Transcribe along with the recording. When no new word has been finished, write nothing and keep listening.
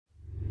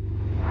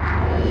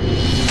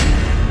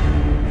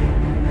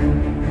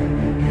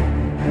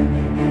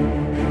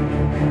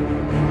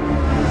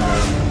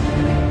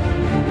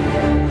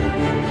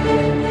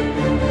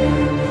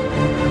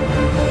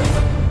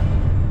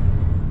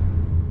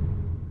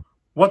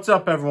What's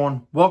up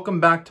everyone? Welcome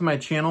back to my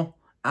channel.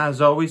 As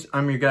always,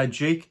 I'm your guy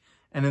Jake,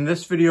 and in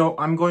this video,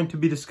 I'm going to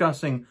be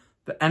discussing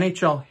the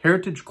NHL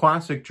Heritage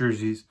Classic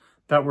jerseys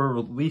that were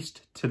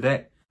released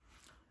today.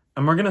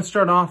 And we're going to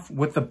start off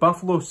with the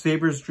Buffalo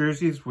Sabres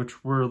jerseys,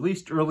 which were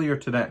released earlier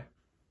today.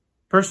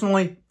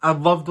 Personally, I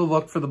love the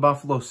look for the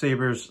Buffalo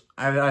Sabres.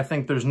 I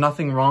think there's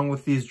nothing wrong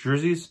with these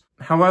jerseys.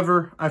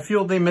 However, I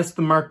feel they missed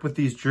the mark with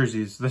these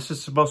jerseys. This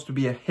is supposed to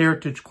be a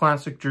Heritage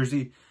Classic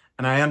jersey,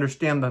 and I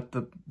understand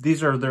that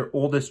these are their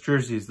oldest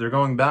jerseys. They're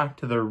going back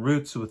to their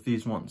roots with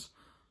these ones.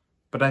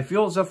 But I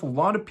feel as if a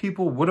lot of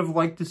people would have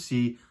liked to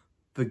see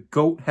the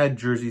goat head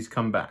jerseys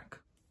come back.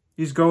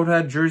 These goat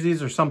head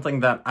jerseys are something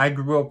that I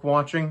grew up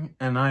watching,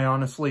 and I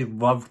honestly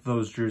loved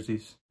those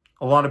jerseys.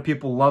 A lot of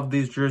people love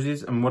these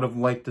jerseys and would have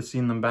liked to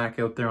see them back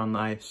out there on the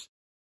ice.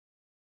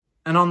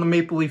 And on the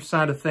Maple Leaf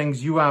side of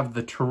things, you have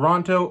the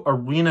Toronto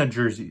Arena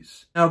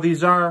jerseys. Now,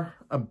 these are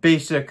a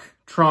basic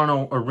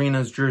Toronto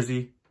Arenas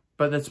jersey,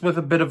 but it's with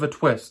a bit of a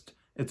twist.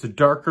 It's a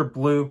darker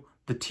blue,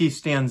 the T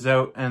stands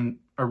out, and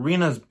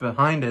Arenas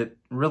behind it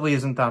really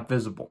isn't that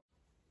visible.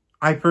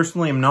 I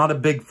personally am not a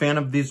big fan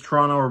of these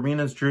Toronto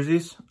Arenas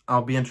jerseys.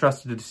 I'll be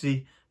interested to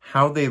see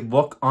how they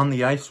look on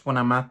the ice when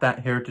I'm at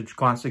that Heritage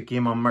Classic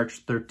game on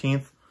March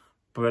 13th.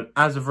 But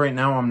as of right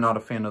now, I'm not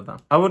a fan of them.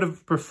 I would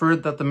have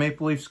preferred that the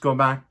Maple Leafs go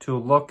back to a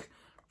look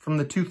from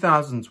the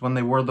 2000s when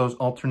they wore those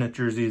alternate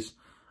jerseys.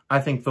 I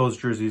think those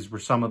jerseys were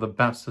some of the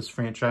best this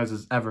franchise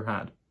has ever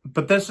had.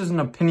 But this is an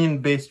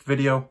opinion-based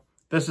video.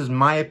 This is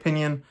my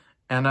opinion,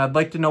 and I'd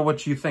like to know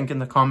what you think in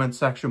the comment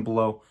section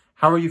below.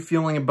 How are you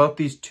feeling about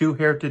these two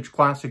Heritage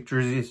Classic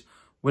jerseys?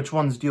 Which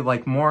ones do you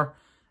like more?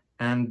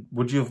 And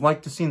would you have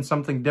liked to see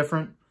something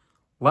different?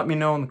 Let me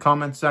know in the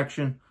comment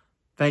section.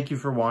 Thank you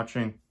for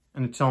watching.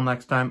 And until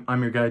next time,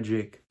 I'm your guy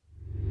Jake.